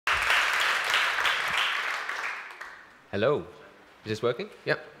Hello. Is this working?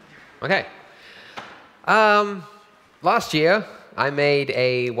 Yep. Okay. Last year, I made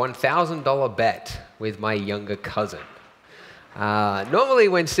a $1,000 bet with my younger cousin. Normally,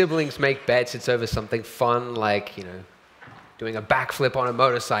 when siblings make bets, it's over something fun like, doing a backflip on a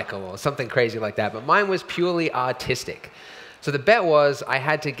motorcycle or something crazy like that. But mine was purely artistic. So the bet was I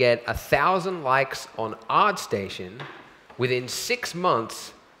had to get 1,000 likes on ArtStation within 6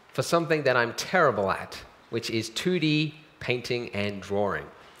 months for something that I'm terrible at, which is 2D painting and drawing.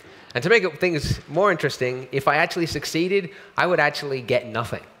 And to make things more interesting, if I actually succeeded, I would actually get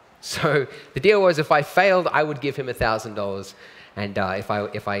nothing. So the deal was if I failed, I would give him $1,000, and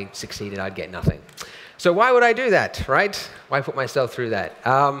if I succeeded, I'd get nothing. So why would I do that, right? Why put myself through that?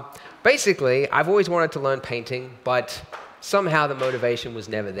 Basically, I've always wanted to learn painting, but somehow the motivation was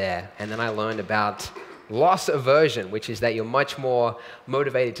never there. And then I learned about loss aversion, which is that you're much more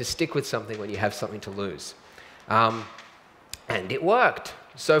motivated to stick with something when you have something to lose. And it worked.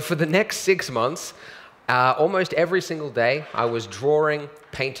 So for the next 6 months, almost every single day, I was drawing,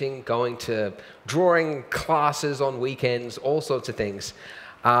 painting, going to drawing classes on weekends, all sorts of things,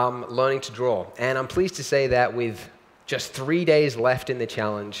 learning to draw. And I'm pleased to say that with just 3 days left in the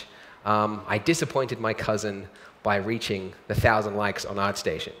challenge, I disappointed my cousin by reaching the 1,000 likes on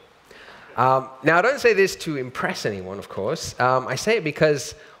ArtStation. Now, I don't say this to impress anyone, of course. I say it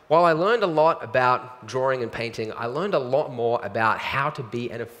because while I learned a lot about drawing and painting, I learned a lot more about how to be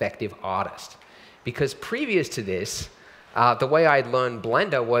an effective artist. Because previous to this, the way I'd learned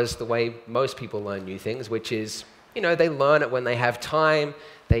Blender was the way most people learn new things, which is, they learn it when they have time,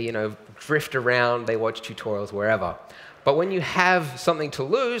 they, drift around, they watch tutorials wherever. But when you have something to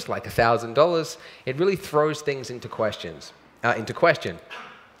lose, like $1,000, it really throws things into question.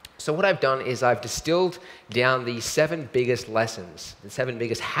 So what I've done is I've distilled down the 7 biggest lessons, the 7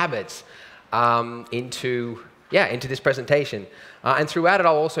 biggest habits into this presentation. And throughout it,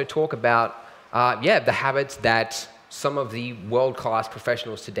 I'll also talk about the habits that some of the world-class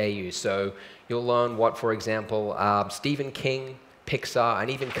professionals today use. So you'll learn what, for example, Stephen King, Pixar,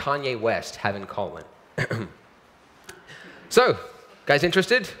 and even Kanye West have in common. So, guys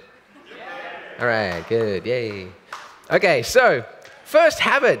interested? Yeah. All right, good, yay. Okay, so first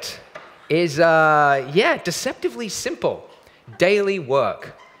habit is, deceptively simple. Daily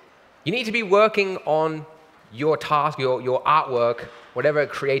work. You need to be working on your task, your artwork, whatever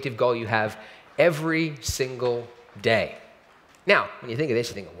creative goal you have, every single day. Now, when you think of this,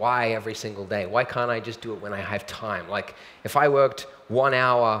 you think, why every single day? Why can't I just do it when I have time? Like, if I worked 1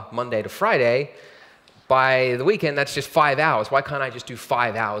 hour Monday to Friday, by the weekend, that's just 5 hours. Why can't I just do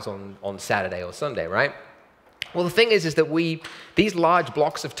 5 hours on Saturday or Sunday, right? Well, the thing is that these large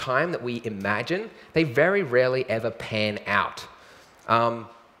blocks of time that we imagine, they very rarely ever pan out. And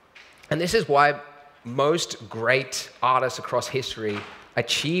this is why most great artists across history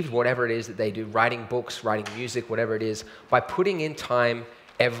achieved whatever it is that they do, writing books, writing music, whatever it is, by putting in time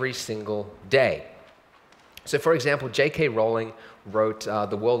every single day. So for example, J.K. Rowling wrote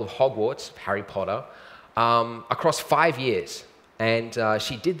The World of Hogwarts, Harry Potter, across 5 years. And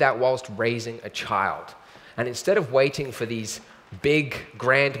she did that whilst raising a child. And instead of waiting for these big,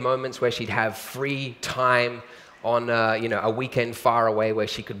 grand moments where she'd have free time on a weekend far away where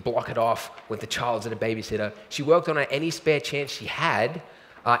she could block it off with the child and a babysitter, she worked on any spare chance she had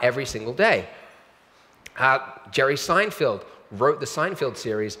every single day. Jerry Seinfeld wrote the Seinfeld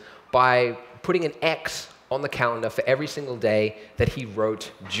series by putting an X on the calendar for every single day that he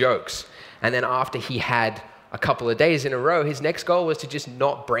wrote jokes. And then after he had a couple of days in a row, his next goal was to just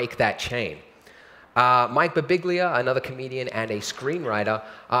not break that chain. Mike Birbiglia, another comedian and a screenwriter,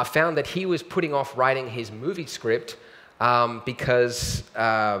 found that he was putting off writing his movie script because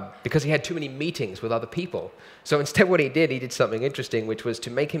he had too many meetings with other people. So instead what he did something interesting, which was to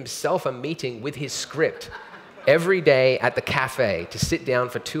make himself a meeting with his script every day at the cafe, to sit down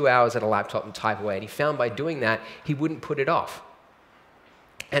for 2 hours at a laptop and type away. And he found by doing that, he wouldn't put it off.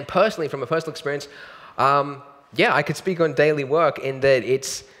 And personally, from a personal experience, I could speak on daily work in that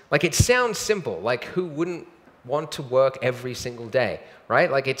it sounds simple. Like, who wouldn't want to work every single day, right?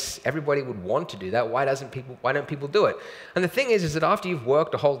 Like, everybody would want to do that. Why don't people do it? And the thing is that after you've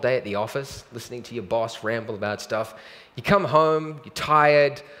worked a whole day at the office, listening to your boss ramble about stuff, you come home, you're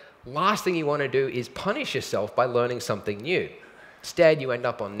tired. Last thing you want to do is punish yourself by learning something new. Instead, you end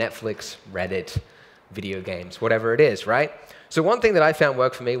up on Netflix, Reddit, video games, whatever it is, right? So one thing that I found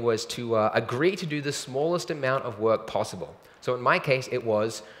worked for me was to agree to do the smallest amount of work possible. So in my case, it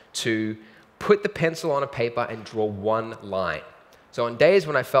was to put the pencil on a paper and draw 1 line. So on days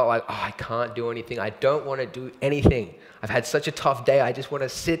when I felt like, I can't do anything, I don't want to do anything, I've had such a tough day, I just want to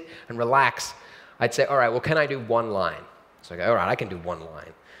sit and relax, I'd say, all right, well, can I do one line? So I go, all right, I can do one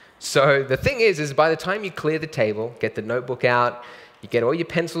line. So the thing is by the time you clear the table, get the notebook out, you get all your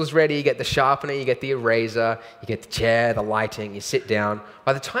pencils ready, you get the sharpener, you get the eraser, you get the chair, the lighting, you sit down.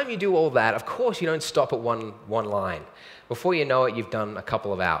 By the time you do all that, of course, you don't stop at one line. Before you know it, you've done a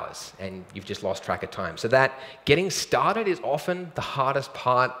couple of hours and you've just lost track of time. So that getting started is often the hardest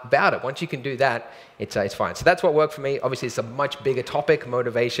part about it. Once you can do that, it's fine. So that's what worked for me. Obviously, it's a much bigger topic,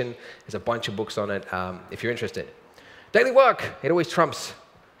 motivation. There's a bunch of books on it if you're interested. Daily work, it always trumps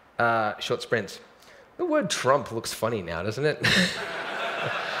short sprints. The word Trump looks funny now, doesn't it?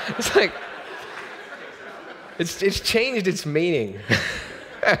 It's like, it's changed its meaning.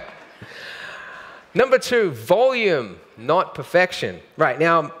 Number 2, volume, not perfection. Right,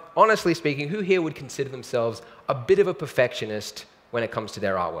 now, honestly speaking, who here would consider themselves a bit of a perfectionist when it comes to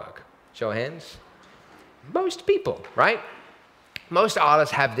their artwork? Show of hands. Most people, right? Most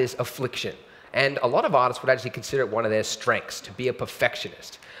artists have this affliction, and a lot of artists would actually consider it one of their strengths, to be a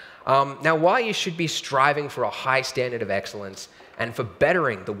perfectionist. Now, while you should be striving for a high standard of excellence and for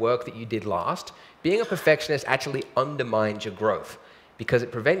bettering the work that you did last, being a perfectionist actually undermines your growth because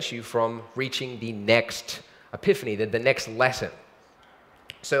it prevents you from reaching the next epiphany, the next lesson.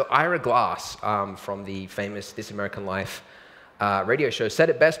 So Ira Glass from the famous This American Life radio show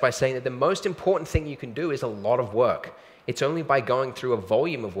said it best by saying that the most important thing you can do is a lot of work. It's only by going through a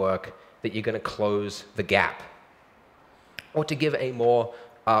volume of work that you're going to close the gap. Or to give a more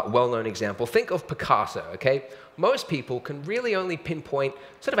well-known example, think of Picasso, okay? Most people can really only pinpoint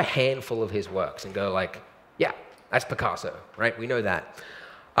sort of a handful of his works and go like, yeah, that's Picasso, right? We know that.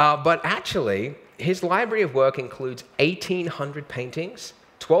 But actually, his library of work includes 1,800 paintings,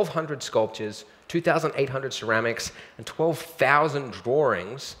 1,200 sculptures, 2,800 ceramics, and 12,000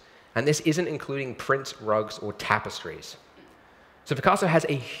 drawings, and this isn't including prints, rugs, or tapestries. So Picasso has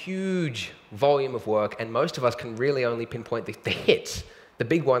a huge volume of work, and most of us can really only pinpoint the hits, the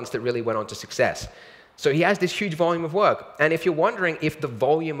big ones that really went on to success. So he has this huge volume of work, and if you're wondering if the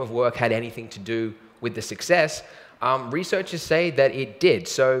volume of work had anything to do with the success, researchers say that it did.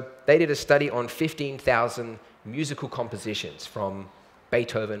 So they did a study on 15,000 musical compositions from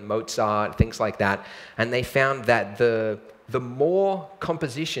Beethoven, Mozart, things like that, and they found that the more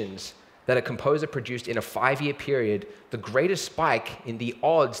compositions that a composer produced in a 5-year period, the greater spike in the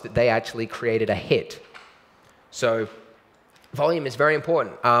odds that they actually created a hit. So volume is very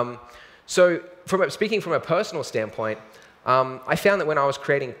important. So speaking from a personal standpoint, I found that when I was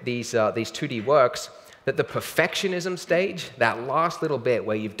creating these 2D works, that the perfectionism stage, that last little bit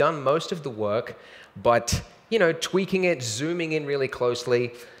where you've done most of the work, but tweaking it, zooming in really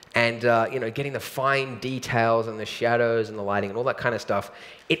closely, and getting the fine details and the shadows and the lighting and all that kind of stuff,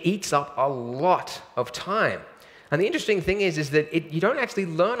 it eats up a lot of time. And the interesting thing is that you don't actually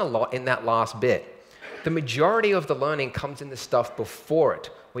learn a lot in that last bit. The majority of the learning comes in the stuff before it,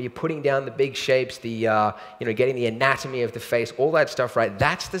 where you're putting down the big shapes, getting the anatomy of the face, all that stuff, right?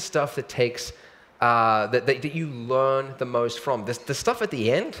 That's the stuff that takes that you learn the most from. The stuff at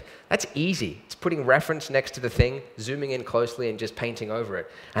the end, that's easy. It's putting reference next to the thing, zooming in closely, and just painting over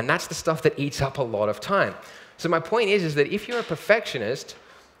it. And that's the stuff that eats up a lot of time. So my point is that if you're a perfectionist,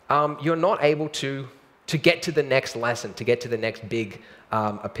 you're not able to get to the next lesson, to get to the next big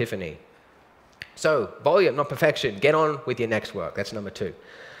epiphany. So volume, not perfection. Get on with your next work. That's number 2.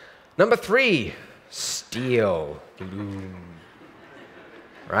 Number 3, steal.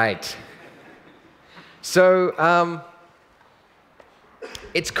 Right. So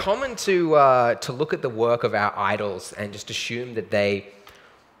it's common to look at the work of our idols and just assume that they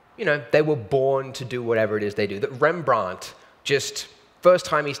were born to do whatever it is they do. That Rembrandt, first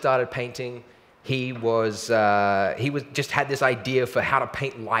time he started painting, he just had this idea for how to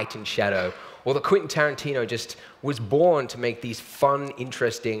paint light and shadow. Or that Quentin Tarantino just was born to make these fun,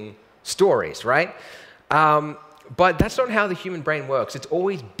 interesting stories, right? But that's not how the human brain works. It's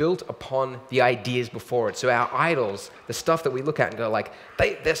always built upon the ideas before it. So our idols, the stuff that we look at and go like,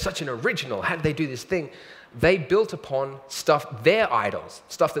 they're such an original, how did they do this thing? They built upon stuff, their idols,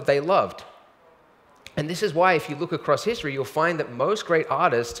 stuff that they loved. And this is why if you look across history, you'll find that most great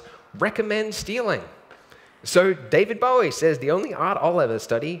artists recommend stealing. So David Bowie says, the only art I'll ever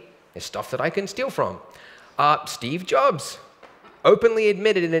study is stuff that I can steal from. Steve Jobs openly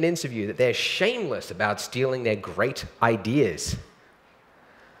admitted in an interview that they're shameless about stealing their great ideas.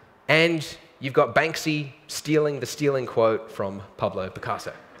 And you've got Banksy stealing the stealing quote from Pablo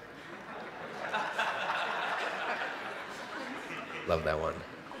Picasso. Love that one.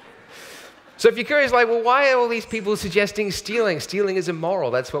 So if you're curious, like, well, why are all these people suggesting stealing? Stealing is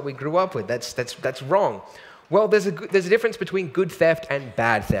immoral. That's what we grew up with. That's wrong. Well, there's a difference between good theft and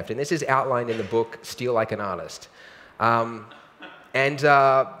bad theft, and this is outlined in the book Steal Like an Artist. Really,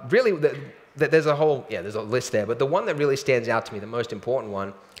 there's a list there, but the one that really stands out to me, the most important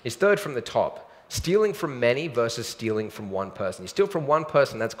one, is third from the top. Stealing from many versus stealing from one person. You steal from one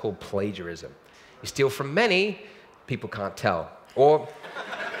person, that's called plagiarism. You steal from many, people can't tell. Or,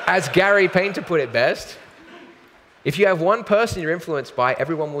 as Gary Painter put it best, if you have one person you're influenced by,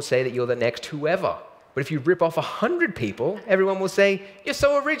 everyone will say that you're the next whoever. But if you rip off 100 people, everyone will say, you're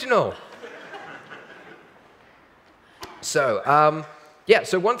so original. So,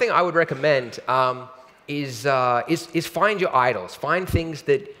 so one thing I would recommend is find your idols. Find things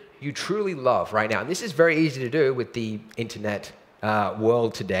that you truly love right now. And this is very easy to do with the internet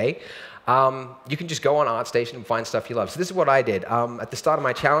world today. You can just go on ArtStation and find stuff you love. So this is what I did. At the start of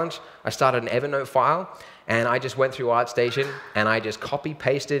my challenge, I started an Evernote file, and I just went through ArtStation, and I just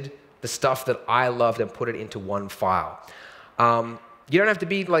copy-pasted the stuff that I loved and put it into one file. You don't have to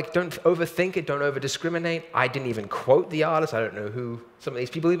be like, don't overthink it, don't over-discriminate. I didn't even quote the artist. I don't know who some of these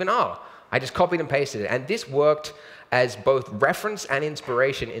people even are. I just copied and pasted it. And this worked as both reference and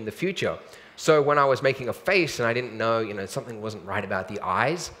inspiration in the future. So when I was making a face and I didn't know, something wasn't right about the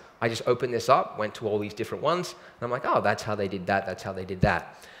eyes, I just opened this up, went to all these different ones, and I'm like, oh, that's how they did that, that's how they did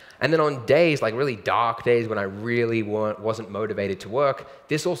that. And then on days, like really dark days when I really wasn't motivated to work,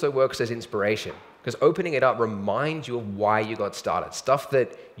 this also works as inspiration. Because opening it up reminds you of why you got started. Stuff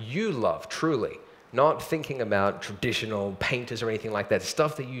that you love, truly. Not thinking about traditional painters or anything like that.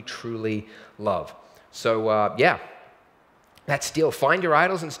 Stuff that you truly love. So that's steal. Find your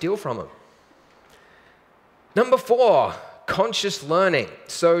idols and steal from them. Number 4, conscious learning.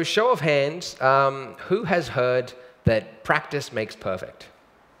 So show of hands, who has heard that practice makes perfect?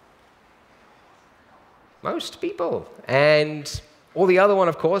 Most people. And all the other one,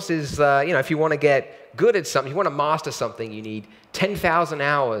 of course, is, if you want to get good at something, you want to master something, you need 10,000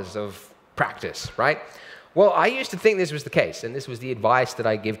 hours of practice, right? Well, I used to think this was the case, and this was the advice that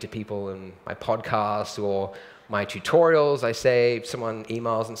I give to people in my podcasts or my tutorials. I say, if someone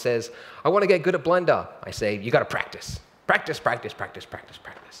emails and says, I want to get good at Blender, I say, you got to practice. Practice, practice, practice, practice,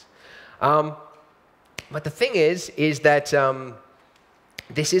 practice. But the thing is that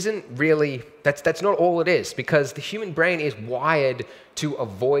this isn't really, that's not all it is, because the human brain is wired to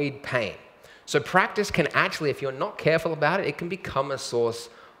avoid pain. So practice can actually, if you're not careful about it, it can become a source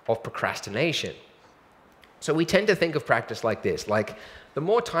of procrastination. So we tend to think of practice like this, like the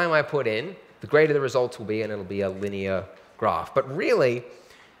more time I put in, the greater the results will be, and it'll be a linear graph. But really,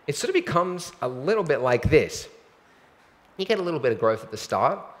 it sort of becomes a little bit like this. You get a little bit of growth at the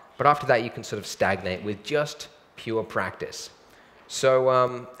start, but after that you can sort of stagnate with just pure practice. So,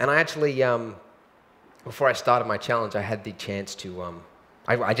 and I actually, before I started my challenge, I had the chance to,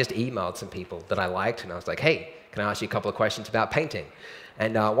 I just emailed some people that I liked, and I was like, hey, can I ask you a couple of questions about painting?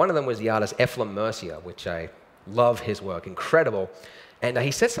 And one of them was the artist Eflem Mercier, which I love his work, incredible. And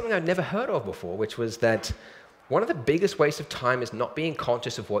he said something I'd never heard of before, which was that one of the biggest wastes of time is not being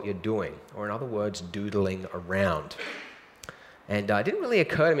conscious of what you're doing, or in other words, doodling around. And it didn't really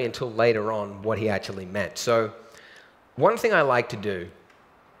occur to me until later on what he actually meant. So one thing I like to do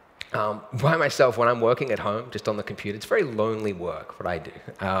by myself when I'm working at home, just on the computer, it's very lonely work, what I do.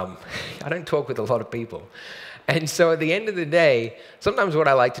 I don't talk with a lot of people. And so at the end of the day, sometimes what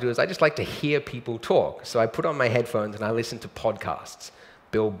I like to do is I just like to hear people talk. So I put on my headphones and I listen to podcasts,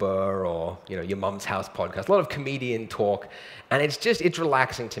 Bill Burr or Your Mum's House podcast, a lot of comedian talk, and it's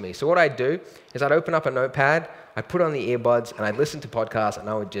relaxing to me. So what I'd do is I'd open up a notepad, I'd put on the earbuds, and I'd listen to podcasts, and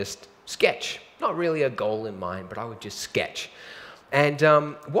I would just sketch. Not really a goal in mind, but I would just sketch. And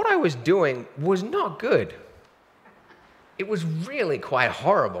what I was doing was not good. It was really quite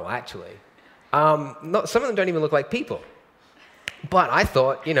horrible, actually. Some of them don't even look like people. But I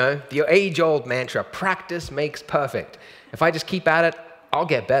thought, the age-old mantra, practice makes perfect. If I just keep at it, I'll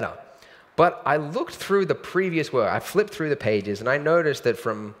get better. But I looked through the previous work. I flipped through the pages, and I noticed that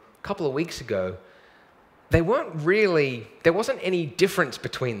from a couple of weeks ago, there wasn't any difference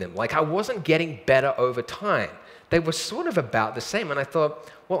between them. Like, I wasn't getting better over time. They were sort of about the same. And I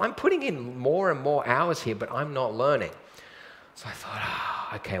thought, well, I'm putting in more and more hours here, but I'm not learning. So I thought,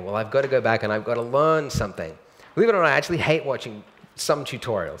 okay, well, I've got to go back and I've got to learn something. Believe it or not, I actually hate watching some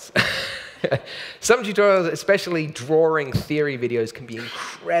tutorials. Some tutorials, especially drawing theory videos, can be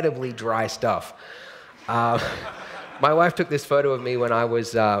incredibly dry stuff. My wife took this photo of me when I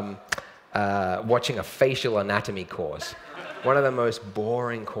was watching a facial anatomy course. One of the most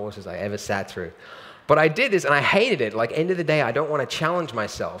boring courses I ever sat through. But I did this, and I hated it. Like, end of the day, I don't want to challenge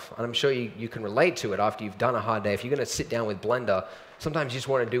myself. And I'm sure you can relate to it after you've done a hard day. If you're going to sit down with Blender, sometimes you just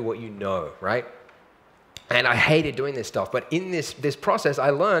want to do what you know, right? And I hated doing this stuff. But in this process,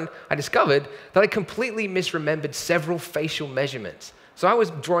 I discovered that I completely misremembered several facial measurements. So I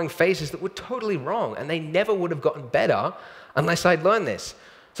was drawing faces that were totally wrong, and they never would have gotten better unless I'd learned this.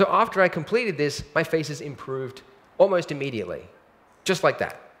 So after I completed this, my faces improved almost immediately, just like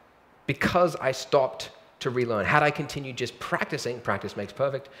that, because I stopped to relearn. Had I continued just practicing, practice makes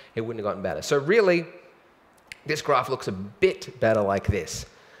perfect, it wouldn't have gotten better. So really, this graph looks a bit better like this.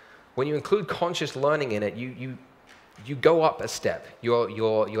 When you include conscious learning in it, you go up a step.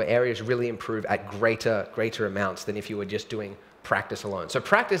 Your areas really improve at greater amounts than if you were just doing practice alone. So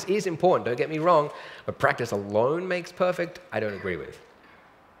practice is important, don't get me wrong, but practice alone makes perfect, I don't agree with.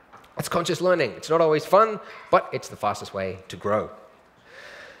 It's conscious learning. It's not always fun, but it's the fastest way to grow.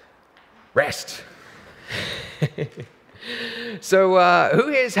 Rest. So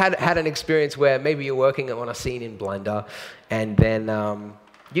who has had an experience where maybe you're working on a scene in Blender and then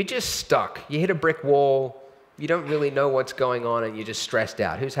you're just stuck. You hit a brick wall, you don't really know what's going on, and you're just stressed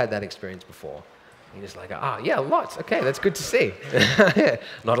out. Who's had that experience before? You're just like, yeah, lots. Okay, that's good to see.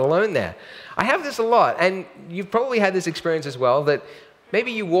 Not alone there. I have this a lot, and you've probably had this experience as well, that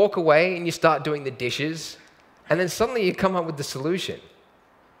maybe you walk away and you start doing the dishes, and then suddenly you come up with the solution.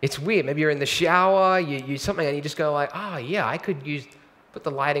 It's weird. Maybe you're in the shower, you use something, and you just go like, yeah, I could put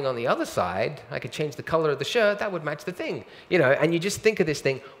the lighting on the other side. I could change the color of the shirt. That would match the thing. And you just think of this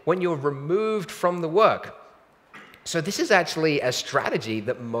thing when you're removed from the work. So this is actually a strategy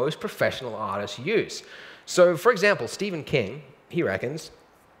that most professional artists use. So for example, Stephen King, he reckons,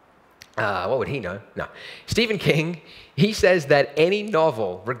 what would he know? No. Stephen King, he says that any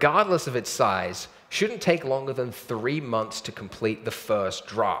novel, regardless of its size, shouldn't take longer than 3 months to complete the first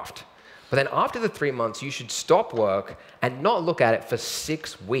draft. But then after the 3 months, you should stop work and not look at it for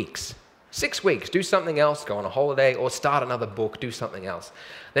 6 weeks. 6 weeks, do something else, go on a holiday, or start another book, do something else.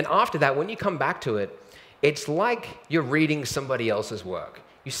 Then after that, when you come back to it, it's like you're reading somebody else's work.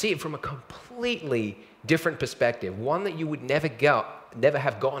 You see it from a completely different perspective, one that you would never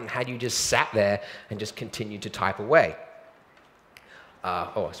have gotten had you just sat there and just continued to type away.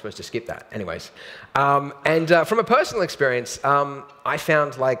 I was supposed to skip that. Anyways. From a personal experience, I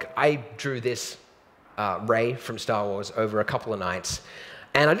found I drew this Rey from Star Wars over a couple of nights,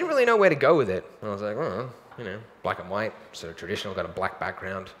 and I didn't really know where to go with it. I was like, black and white, sort of traditional, got a black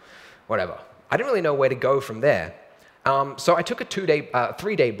background, whatever. I didn't really know where to go from there. So I took a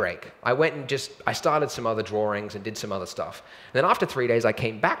 3-day break. I went and I started some other drawings and did some other stuff. And then after 3 days, I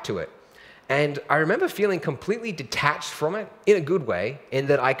came back to it. And I remember feeling completely detached from it in a good way, in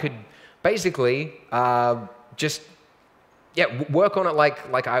that I could basically work on it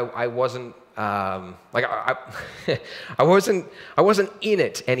like I wasn't I wasn't in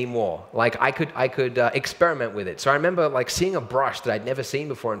it anymore. Like I could experiment with it. So I remember seeing a brush that I'd never seen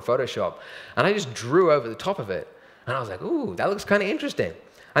before in Photoshop, and I just drew over the top of it, and I was like, ooh, that looks kind of interesting.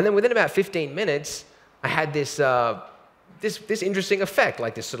 And then within about 15 minutes, I had this interesting effect,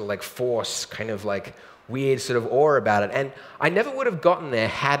 this sort of force, kind of weird sort of aura about it. And I never would have gotten there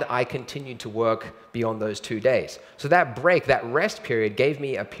had I continued to work beyond those 2 days. So that break, that rest period, gave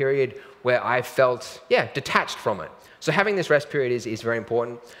me a period where I felt, detached from it. So having this rest period is very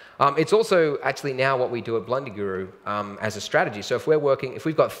important. It's also actually now what we do at Blender Guru as a strategy. So if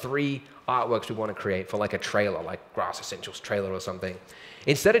we've got 3 artworks we want to create for a trailer, like Grass Essentials trailer or something,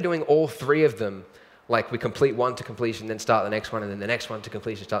 instead of doing all 3 of them, we complete one to completion, then start the next one, and then the next one to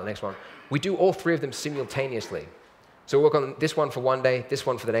completion, start the next one, we do all 3 of them simultaneously. So we work on this one for one day, this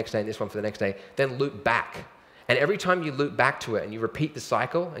one for the next day, and this one for the next day, then loop back. And every time you loop back to it and you repeat the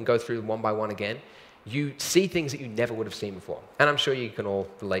cycle and go through one by one again, you see things that you never would have seen before. And I'm sure you can all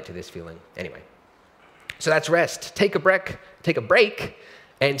relate to this feeling anyway. So that's rest. Take a break,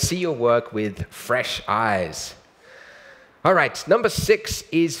 and see your work with fresh eyes. All right, number 6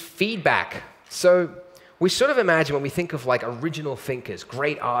 is feedback. So we sort of imagine when we think of original thinkers,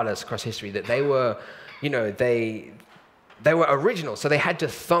 great artists across history, that they were, they were original, so they had to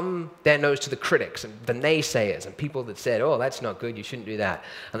thumb their nose to the critics and the naysayers and people that said, oh, that's not good, you shouldn't do that.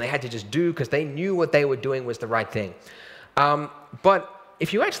 And they had to just do because they knew what they were doing was the right thing. But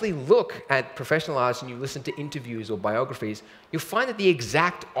if you actually look at professional artists and you listen to interviews or biographies, you'll find that the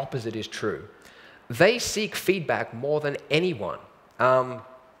exact opposite is true. They seek feedback more than anyone.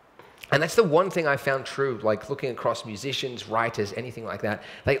 And that's the one thing I found true, looking across musicians, writers, anything like that.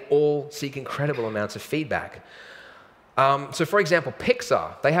 They all seek incredible amounts of feedback. So for example,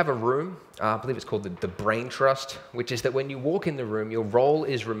 Pixar, they have a room, I believe it's called the Brain Trust, which is that when you walk in the room, your role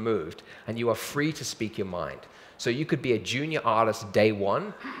is removed and you are free to speak your mind. So you could be a junior artist day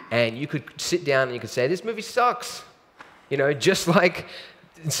 1, and you could sit down and you could say, this movie sucks. Just like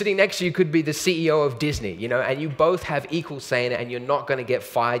sitting next to you could be the CEO of Disney, you know, and you both have equal say in it, and you're not going to get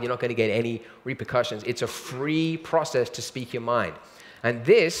fired, you're not going to get any repercussions. It's a free process to speak your mind. And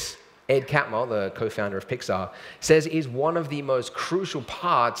this, Ed Catmull, the co-founder of Pixar, says is one of the most crucial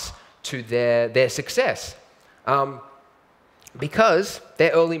parts to their success. Because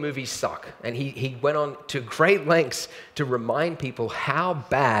their early movies suck. And he went on to great lengths to remind people how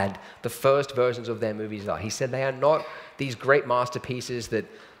bad the first versions of their movies are. He said they are not these great masterpieces that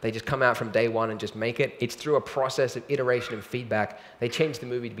they just come out from day one and just make it. It's through a process of iteration and feedback. They changed the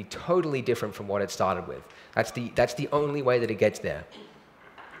movie to be totally different from what it started with. That's the only way that it gets there.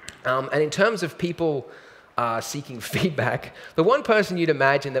 And in terms of people seeking feedback, the one person you'd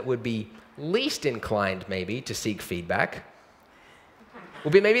imagine that would be least inclined maybe to seek feedback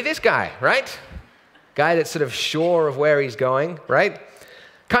will be maybe this guy, right? Guy that's sort of sure of where he's going, right?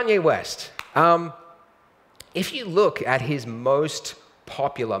 Kanye West. If you look at his most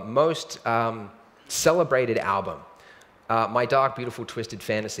popular, most celebrated album, My Dark, Beautiful, Twisted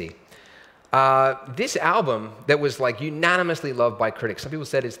Fantasy, this album that was like unanimously loved by critics. Some people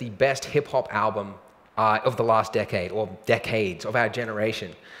said it's the best hip-hop album of the last decade, or decades of our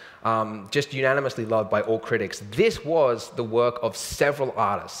generation. Just unanimously loved by all critics. This was the work of several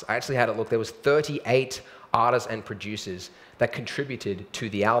artists. I actually had a look. There was 38 artists and producers that contributed to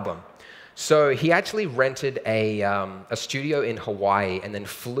the album. So he actually rented a studio in Hawaii and then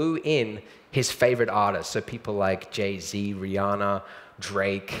flew in his favorite artists. So people like Jay-Z, Rihanna,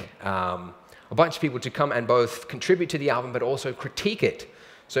 Drake, a bunch of people to come and both contribute to the album but also critique it.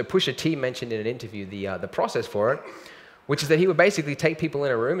 So Pusha T mentioned in an interview the process for it, which is that he would basically take people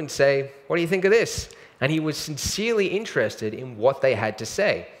in a room and say, what do you think of this? And he was sincerely interested in what they had to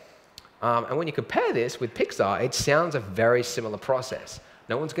say. And when you compare this with Pixar, it sounds a very similar process.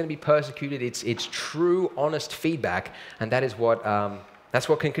 No one's going to be persecuted. It's true, honest feedback, and that's what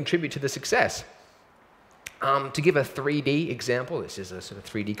can contribute to the success. To give a 3D example, this is a sort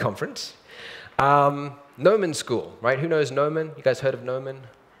of 3D conference. Gnomon School, right? Who knows Gnomon? You guys heard of Gnomon?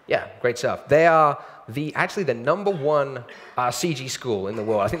 Yeah, great stuff. They are actually the #1 CG school in the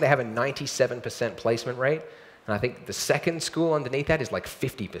world. I think they have a 97% placement rate, and I think the second school underneath that is like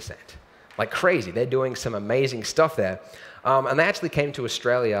 50%. Like crazy. They're doing some amazing stuff there. And they actually came to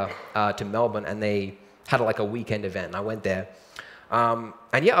Australia, to Melbourne, and they had like a weekend event, and I went there. And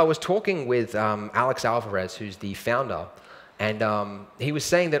yeah, I was talking with Alex Alvarez, who's the founder, and he was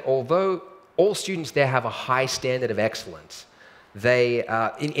saying that although all students there have a high standard of excellence,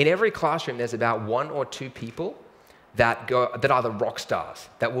 in every classroom there's about 1 or 2 people that are the rock stars,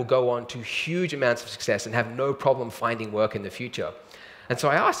 that will go on to huge amounts of success and have no problem finding work in the future. And so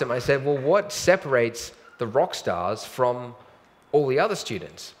I asked him, I said, well, what separates the rock stars from all the other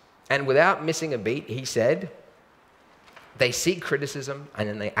students? And without missing a beat, he said, they seek criticism and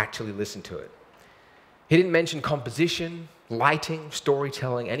then they actually listen to it. He didn't mention composition, lighting,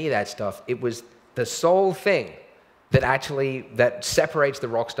 storytelling, any of that stuff. It was the sole thing that separates the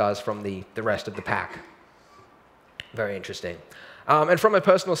rock stars from the rest of the pack. Very interesting. And from a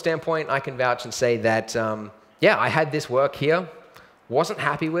personal standpoint, I can vouch and say that, yeah, I had this work here, wasn't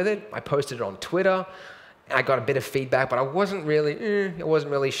happy with it. I posted it on Twitter. I got a bit of feedback, but I wasn't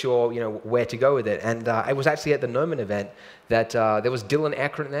really sure, where to go with it. And it was actually at the Gnomon event that there was Dylan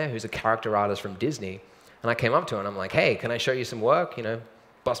Eckert there, who's a character artist from Disney. And I came up to him and I'm like, hey, can I show you some work?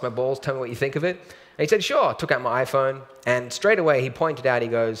 Bust my balls, tell me what you think of it. And he said, sure. Took out my iPhone, and straight away he pointed out, he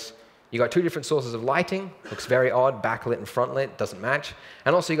goes, you got 2 different sources of lighting, looks very odd, backlit and frontlit, doesn't match.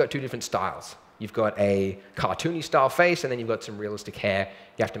 And also you got 2 different styles. You've got a cartoony style face, and then you've got some realistic hair.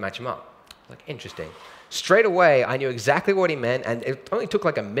 You have to match them up. Like, interesting. Straight away, I knew exactly what he meant, and it only took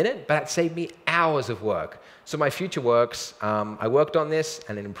like a minute, but it saved me hours of work. So my future works, I worked on this,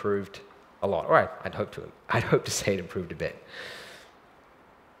 and it improved a lot. All right, I'd hope to say it improved a bit.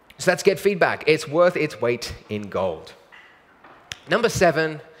 So that's get feedback. It's worth its weight in gold. Number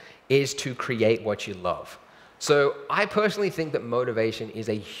 7 is to create what you love. So I personally think that motivation is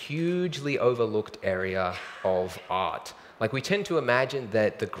a hugely overlooked area of art. Like, we tend to imagine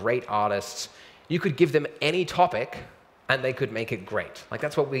that the great artists, you could give them any topic and they could make it great. Like,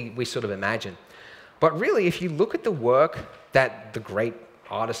 that's what we sort of imagine. But really, if you look at the work that the great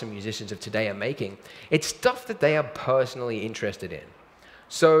artists and musicians of today are making, it's stuff that they are personally interested in.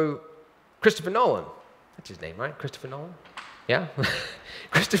 So Christopher Nolan, that's his name, right? Christopher Nolan? Yeah?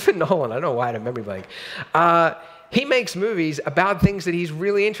 Christopher Nolan, I don't know why I had a memory blank. He makes movies about things that he's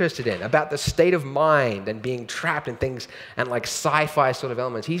really interested in, about the state of mind and being trapped in things and like sci-fi sort of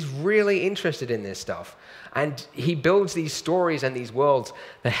elements. He's really interested in this stuff. And he builds these stories and these worlds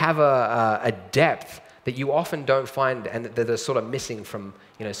that have a depth that you often don't find and that are sort of missing from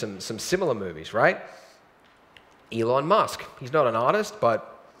some similar movies, right? Elon Musk. He's not an artist,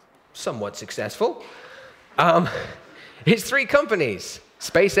 but somewhat successful. His 3 companies,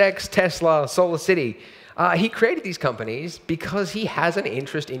 SpaceX, Tesla, SolarCity, he created these companies because he has an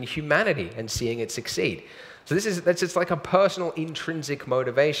interest in humanity and seeing it succeed. So that's just like a personal intrinsic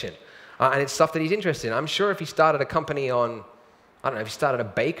motivation. And it's stuff that he's interested in. I'm sure if he started a company on, I don't know, if he started a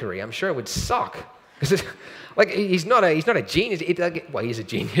bakery, I'm sure it would suck. Because like he's not a genius. Well, he's a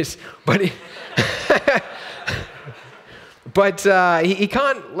genius, but he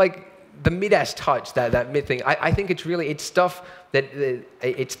can't like the Midas touch, that myth thing. I think it's stuff that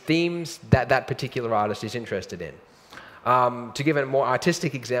it's themes that particular artist is interested in. To give a more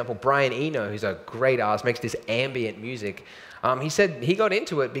artistic example, Brian Eno, who's a great artist, makes this ambient music. He said he got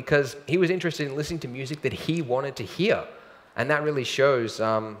into it because he was interested in listening to music that he wanted to hear. And that really shows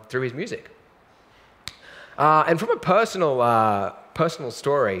through his music. And from a personal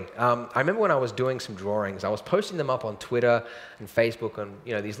story, I remember when I was doing some drawings, I was posting them up on Twitter and Facebook on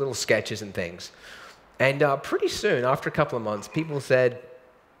these little sketches and things. And pretty soon, after a couple of months, people said,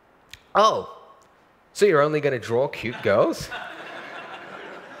 "Oh, so you're only going to draw cute girls?"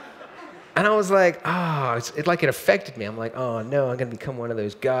 And I was like, it affected me. I'm like, oh no, I'm going to become one of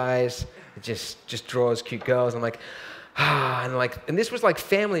those guys that just draws cute girls. I'm like, and this was like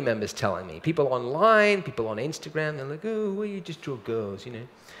family members telling me, people online, people on Instagram, they're like, oh, well, you just draw girls,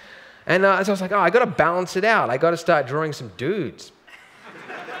 And so I was like, I got to balance it out. I got to start drawing some dudes,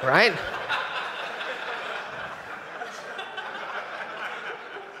 right?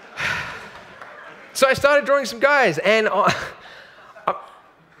 So I started drawing some guys, and it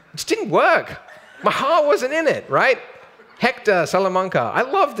just didn't work. My heart wasn't in it, right? Hector, Salamanca, I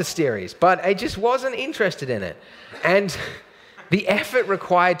love the series, but I just wasn't interested in it. And the effort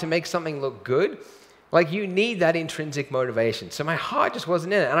required to make something look good, like you need that intrinsic motivation. So my heart just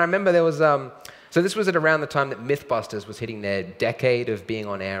wasn't in it. And I remember there was, so this was at around the time that Mythbusters was hitting their decade of being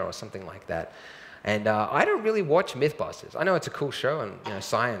on air or something like that. And I don't really watch Mythbusters. I know it's a cool show and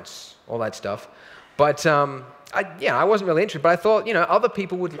science, all that stuff. But I wasn't really interested. But I thought, other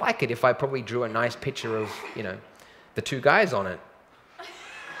people would like it if I probably drew a nice picture of, the 2 guys on it.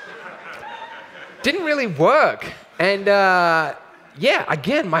 Didn't really work. And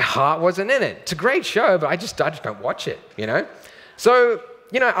again, my heart wasn't in it. It's a great show, but I just don't watch it, So,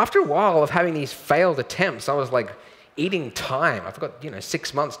 after a while of having these failed attempts, I was like eating time. I've got,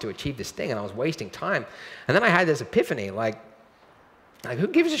 6 months to achieve this thing, and I was wasting time. And then I had this epiphany, like who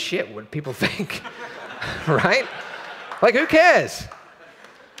gives a shit what people think, right? Like, who cares?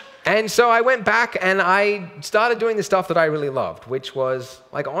 And so I went back and I started doing the stuff that I really loved, which was,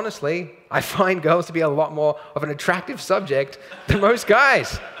 like, honestly, I find girls to be a lot more of an attractive subject than most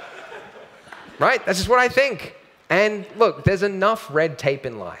guys. Right? That's just what I think. And look, there's enough red tape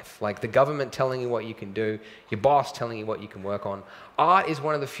in life, like the government telling you what you can do, your boss telling you what you can work on. Art is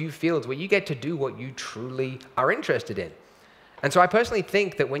one of the few fields where you get to do what you truly are interested in. And so I personally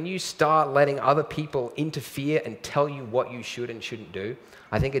think that when you start letting other people interfere and tell you what you should and shouldn't do,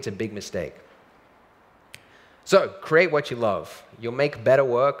 I think it's a big mistake. So create what you love. You'll make better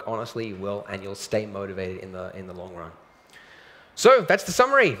work, honestly you will, and you'll stay motivated in the long run. So that's the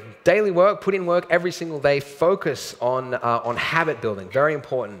summary. Daily work, put in work every single day. Focus on habit building, very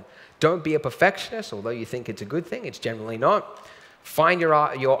important. Don't be a perfectionist, although you think it's a good thing, it's generally not. Find your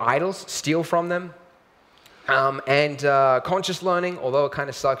idols, steal from them. Conscious learning, although it kind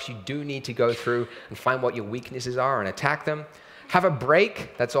of sucks, you do need to go through and find what your weaknesses are and attack them. Have a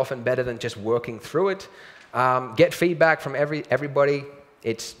break. That's often better than just working through it. Get feedback from everybody.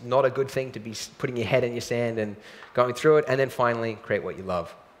 It's not a good thing to be putting your head in your sand and going through it. And then finally, create what you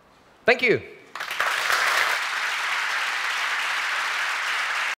love. Thank you.